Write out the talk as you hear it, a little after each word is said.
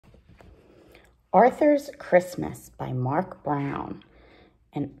Arthur's Christmas by Mark Brown.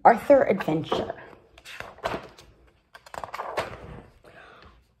 An Arthur adventure.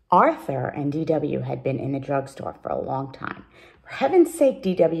 Arthur and DW had been in the drugstore for a long time. For heaven's sake,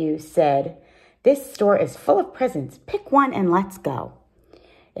 DW said, "This store is full of presents. Pick one and let's go."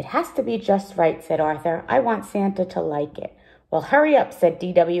 "It has to be just right," said Arthur. "I want Santa to like it." "Well, hurry up," said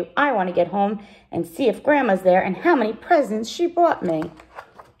DW. "I want to get home and see if Grandma's there and how many presents she bought me."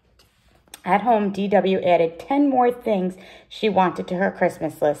 At home, DW added 10 more things she wanted to her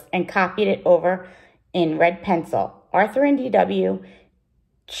Christmas list and copied it over in red pencil. Arthur and DW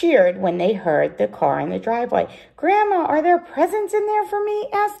cheered when they heard the car in the driveway. "Grandma, are there presents in there for me?"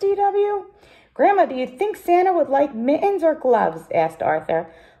 asked DW. "Grandma, do you think Santa would like mittens or gloves?" asked Arthur.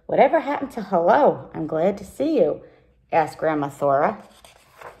 "Whatever happened to hello? I'm glad to see you," asked Grandma Thora.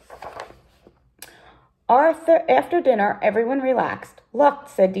 After dinner, everyone relaxed. "Look,"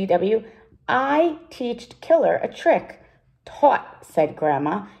 said DW, "I teached Killer a trick." "Taught," said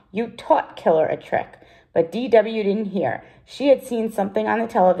Grandma. "You taught Killer a trick." But DW didn't hear. She had seen something on the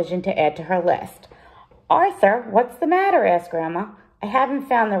television to add to her list. "Arthur, what's the matter?" asked Grandma. "I haven't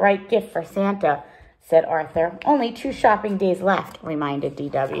found the right gift for Santa," said Arthur. "Only 2 shopping days left," reminded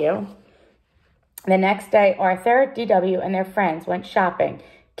DW. The next day, Arthur, DW, and their friends went shopping.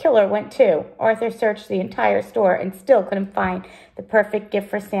 Killer went too. Arthur searched the entire store and still couldn't find the perfect gift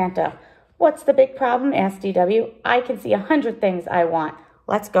for Santa. "What's the big problem?" asked DW. "I can see 100 things I want.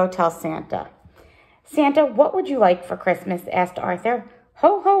 Let's go tell Santa." "Santa, what would you like for Christmas?" asked Arthur.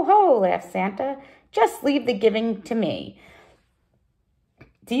 "Ho, ho, ho," laughed Santa. "Just leave the giving to me."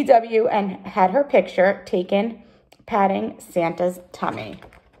 DW had her picture taken patting Santa's tummy.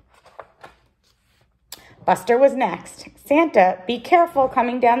 Buster was next. "Santa, be careful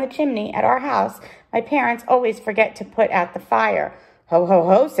coming down the chimney at our house. My parents always forget to put out the fire." "Ho, ho,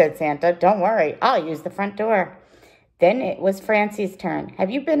 ho," said Santa. "Don't worry, I'll use the front door." Then it was Francie's turn. "Have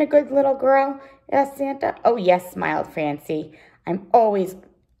you been a good little girl?" asked Santa. "Oh, yes," smiled Francie. "I'm always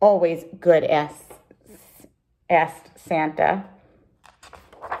good," asked Santa.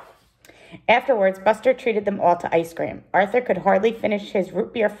 Afterwards, Buster treated them all to ice cream. Arthur could hardly finish his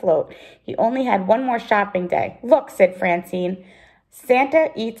root beer float. He only had 1 more shopping day. "Look," said Francine.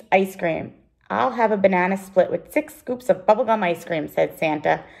 "Santa eats ice cream." "I'll have a banana split with 6 scoops of bubblegum ice cream," said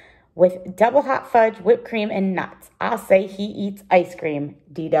Santa, "with double hot fudge, whipped cream, and nuts. I'll say he eats ice cream,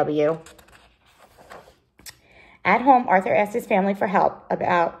 DW. At home, Arthur asked his family for help.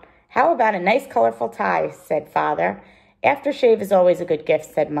 "How about a nice colorful tie?" said Father. "Aftershave is always a good gift,"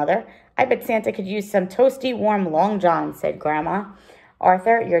 said Mother. "I bet Santa could use some toasty, warm long johns," said Grandma.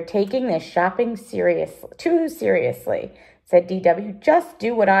 "Arthur, you're taking this shopping too seriously," said DW. "Just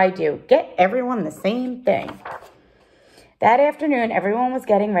do what I do. Get everyone the same thing." That afternoon, everyone was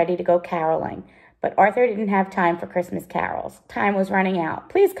getting ready to go caroling, but Arthur didn't have time for Christmas carols. Time was running out.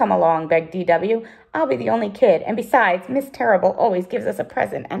 "Please come along," begged DW. "I'll be the only kid, and besides, Miss Terrible always gives us a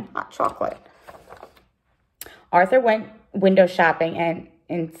present and hot chocolate." Arthur went window shopping, and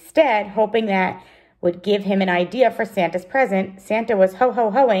instead, hoping that would give him an idea for Santa's present, Santa was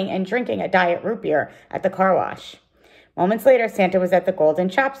ho-ho-hoing and drinking a diet root beer at the car wash. Moments later, Santa was at the Golden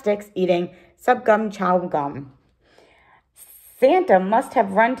Chopsticks eating subgum chow gum. Santa must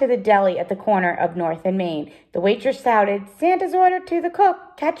have run to the deli at the corner of North and Main. The waitress shouted, "Santa's order to the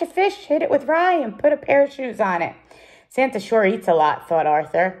cook. Catch a fish, hit it with rye, and put a pair of shoes on it." Santa sure eats a lot, thought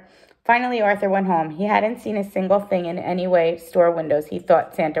Arthur. Finally, Arthur went home. He hadn't seen a single thing in any way store windows he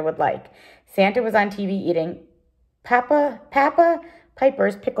thought Santa would like. Santa was on TV eating Papa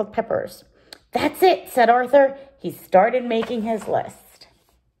Piper's pickled peppers. "That's it," said Arthur. He started making his list.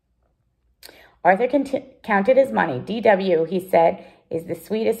 Arthur counted his money. "DW," he said, "is the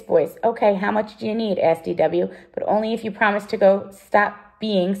sweetest voice." "Okay, how much do you need?" asked DW, "but only if you promise to go stop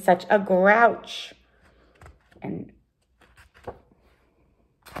being such a grouch." And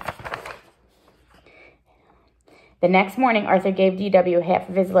the next morning, Arthur gave DW half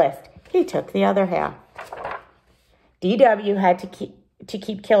of his list. He took the other half. DW had to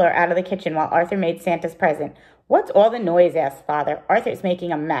keep Killer out of the kitchen while Arthur made Santa's present. "What's all the noise?" asked Father. "Arthur's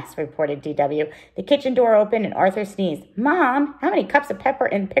making a mess," reported DW. The kitchen door opened and Arthur sneezed. "Mom, how many cups of pepper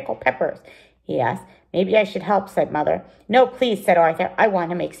and pickled peppers?" he asked. "Maybe I should help," said Mother. "No, please," said Arthur. "I want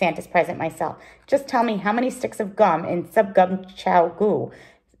to make Santa's present myself. Just tell me how many sticks of gum in subgum chow goo."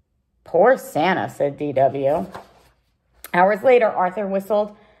 "Poor Santa," said DW. Hours later, Arthur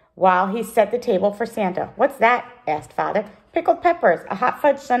whistled while he set the table for Santa. "What's that?" asked Father. "Pickled peppers, a hot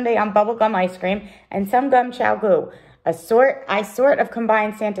fudge sundae on bubblegum ice cream, and some gum chow goo. I sort of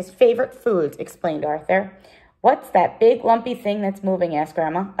combine Santa's favorite foods," explained Arthur. What's that big lumpy thing that's moving? Asked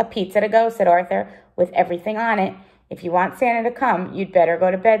Grandma. A pizza to go, said Arthur, with everything on it. If you want Santa to come, you'd better go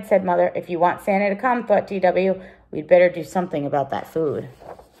to bed, said Mother. If you want Santa to come, thought D.W., we'd better do something about that food.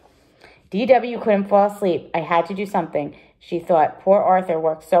 D.W. couldn't fall asleep. I had to do something, she thought. Poor Arthur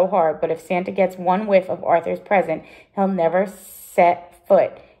worked so hard, but if Santa gets one whiff of Arthur's present, he'll never set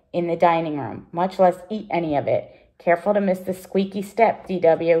foot in the dining room, much less eat any of it. Careful to miss the squeaky step,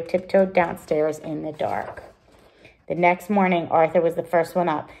 D.W. tiptoed downstairs in the dark. The next morning, Arthur was the first one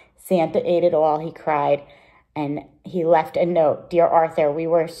up. Santa ate it all, he cried, and he left a note. Dear Arthur, you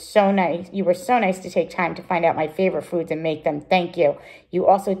were so nice to take time to find out my favorite foods and make them. Thank you. You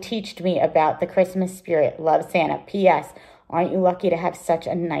also taught me about the Christmas spirit. Love, Santa. P.S. Aren't you lucky to have such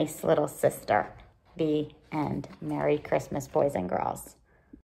a nice little sister? The end. Merry Christmas, boys and girls.